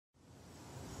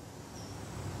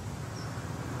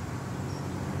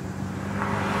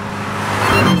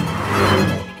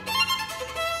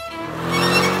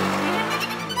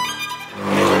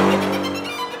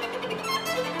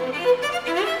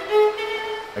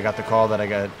I got the call that I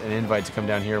got an invite to come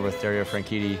down here with Dario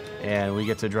Franchitti, and we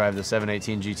get to drive the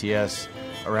 718 GTS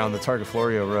around the Targa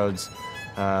Florio roads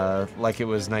like it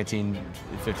was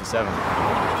 1957.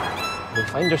 We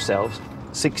find ourselves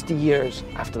 60 years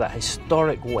after that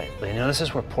historic win. You know, this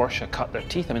is where Porsche cut their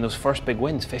teeth. I mean, those first big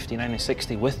wins, 59 and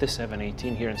 60 with the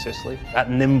 718 here in Sicily.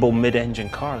 That nimble mid-engine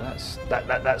car,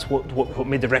 that's what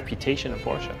made the reputation of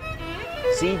Porsche.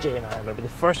 CJ and I were the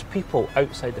first people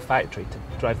outside the factory to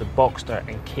drive the Boxster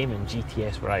and Cayman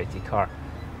GTS variety car.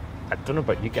 I don't know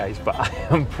about you guys, but I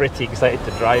am pretty excited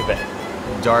to drive it.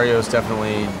 Dario's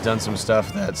definitely done some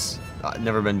stuff that's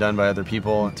never been done by other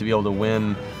people. To be able to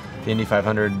win the Indy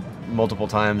 500 multiple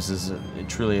times is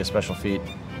truly a special feat.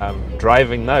 I'm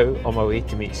driving now on my way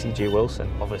to meet CJ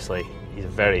Wilson. Obviously, he's a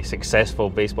very successful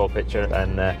baseball pitcher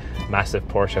and a massive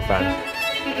Porsche fan.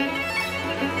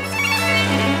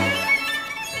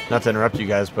 Not to interrupt you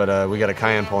guys, but we got a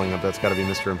Cayenne pulling up. That's got to be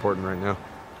Mr. Important right now.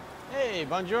 Hey,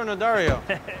 buongiorno, Dario.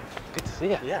 Good to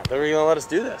see you. Yeah, they were going to let us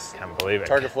do this. Can't believe it.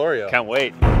 Targa Florio. Can't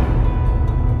wait.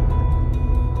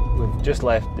 We've just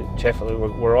left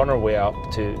Sheffield. We're on our way up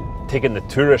to taking the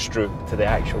tourist route to the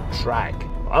actual track.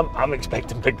 I'm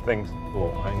expecting big things.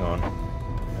 Oh, hang on.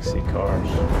 I see cars.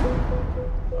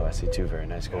 Oh, I see two very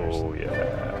nice cars. Oh,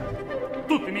 yeah.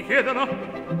 Tutti mi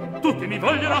chiedono, tutti mi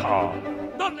vogliono.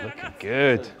 Looking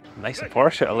good. Nice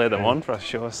Porsche to lay them on for us.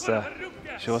 Show us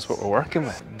what we're working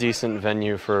with. Decent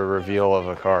venue for a reveal of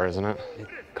a car, isn't it?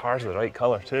 Car's the right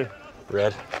color too.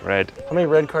 Red. Red. How many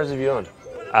red cars have you owned?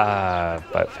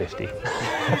 About 50.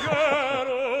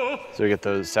 So we get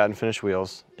those satin finish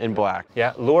wheels in black.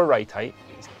 Yeah, lower right height.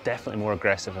 It's definitely more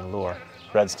aggressive and lower.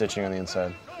 Red stitching on the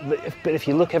inside. But if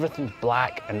you look, everything's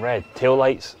black and red. Tail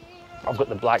lights. I've got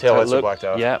the black tail lights look. are blacked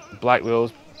out. Yeah, black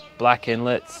wheels, black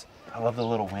inlets. I love the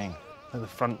little wing. And the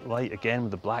front light again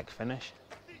with the black finish.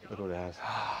 Look what it has.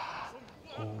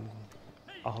 Oh,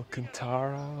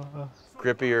 Alcantara.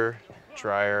 Grippier,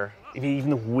 drier. Even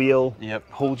the wheel Yep.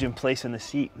 holds you in place in the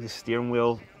seat. The steering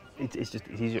wheel, it's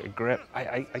easier to grip.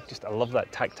 I love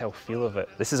that tactile feel of it.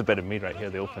 This is a bit of me right here,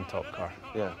 the open top car.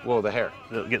 Yeah. Whoa, the hair.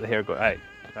 Get the hair going. Aye,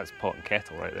 that's pot and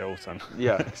kettle right there, old son.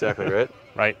 Yeah, exactly right.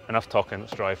 Right, enough talking.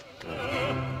 Let's drive.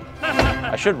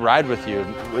 I should ride with you,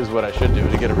 is what I should do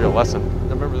to get a real lesson.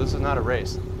 Remember, this is not a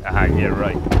race. Ah, yeah,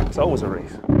 right. It's always a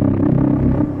race.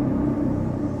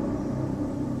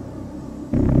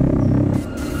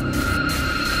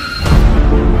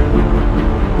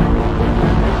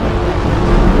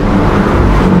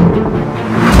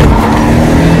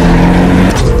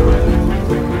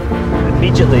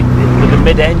 Immediately, with the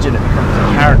mid-engine, it becomes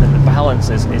apparent that the balance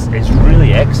is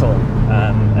really excellent.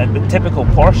 And the typical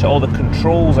Porsche, all the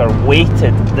controls are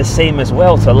weighted the same as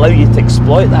well to allow you to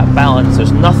exploit that balance.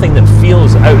 There's nothing that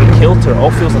feels out of kilter. It all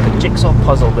feels like a jigsaw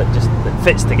puzzle that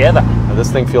fits together. Now,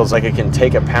 this thing feels like it can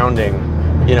take a pounding,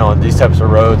 you know, on these types of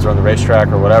roads or on the racetrack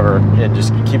or whatever, and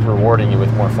just keep rewarding you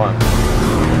with more fun.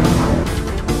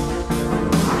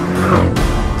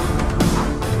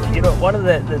 You know, one of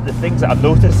the things that I'm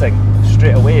noticing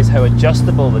straight away is how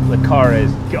adjustable the car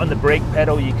is. Get on the brake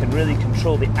pedal, you can really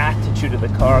control the attitude of the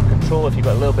car, control if you've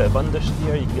got a little bit of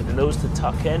understeer, you can get the nose to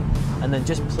tuck in, and then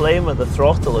just playing with the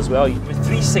throttle as well. With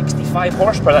 365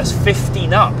 horsepower, that's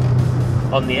 15 up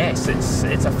on the S.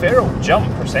 It's a fair old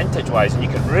jump percentage-wise, and you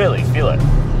can really feel it.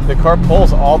 The car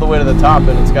pulls all the way to the top,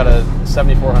 and it's got a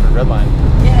 7400 red line.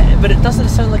 Yeah, but it doesn't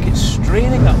sound like it's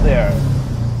straining up there.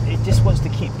 It just wants to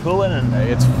keep pulling, and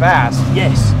It's fast.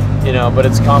 yes, You know, but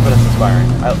it's confidence inspiring.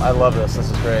 I love this.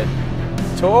 This is great.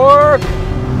 Torque!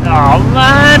 oh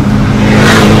man,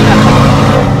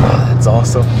 That's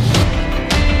awesome.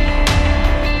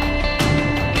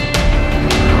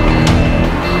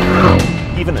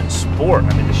 even in sport,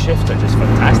 I mean, the shifts are just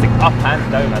fantastic, up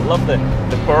and down. I love the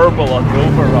burble on the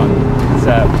overrun.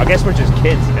 I guess we're just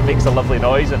kids. It makes a lovely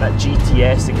noise, and that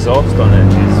GTS exhaust on it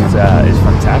is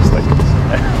fantastic.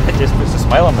 It just puts a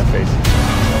smile on my face.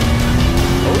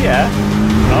 Oh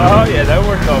yeah, now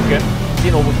we're talking.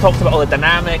 You know, we've talked about all the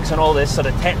dynamics and all this sort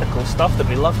of technical stuff that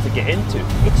we love to get into.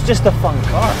 It's just a fun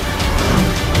car.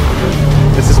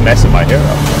 This is messing my hair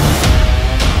up.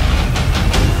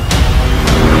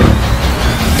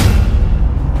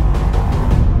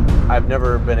 I've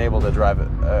never been able to drive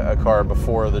a car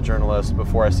before the journalist,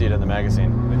 before I see it in the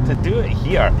magazine. To do it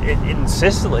here in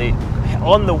Sicily,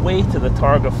 on the way to the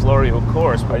Targa Florio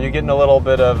course. Are you getting a little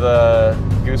bit of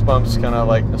goosebumps, kind of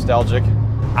like nostalgic?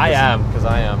 I am. Because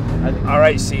I am. All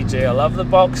right, CJ, I love the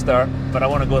Boxster, but I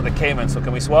want to go to the Cayman, so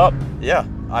can we swap? Yeah,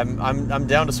 I'm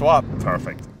down to swap.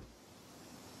 Perfect.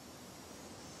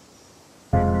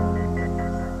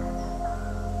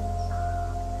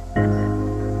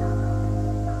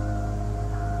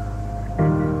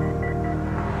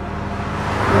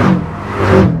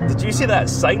 you see that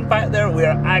sign back there? We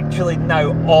are actually now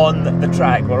on the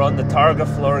track. We're on the Targa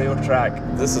Florio track.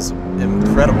 This is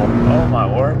incredible. Oh my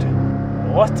word.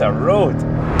 What a road.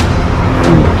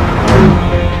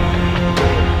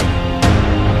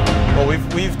 Well,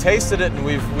 we've tasted it and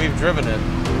we've driven it.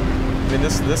 I mean,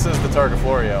 this is the Targa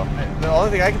Florio. The only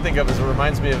thing I can think of is it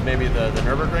reminds me of maybe the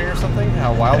Nürburgring or something,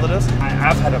 how wild it is.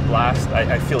 I've had a blast.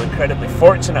 I feel incredibly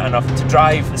fortunate enough to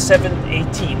drive the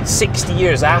 718 60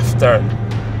 years after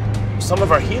some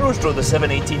of our heroes drove the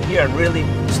 718 here and really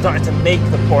started to make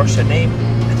the Porsche name.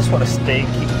 I just want to stay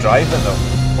and keep driving though.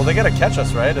 Well, they got to catch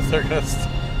us, right? If they're gonna,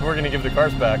 we're gonna give the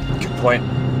cars back. Good point.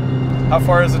 How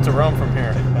far is it to Rome from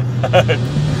here?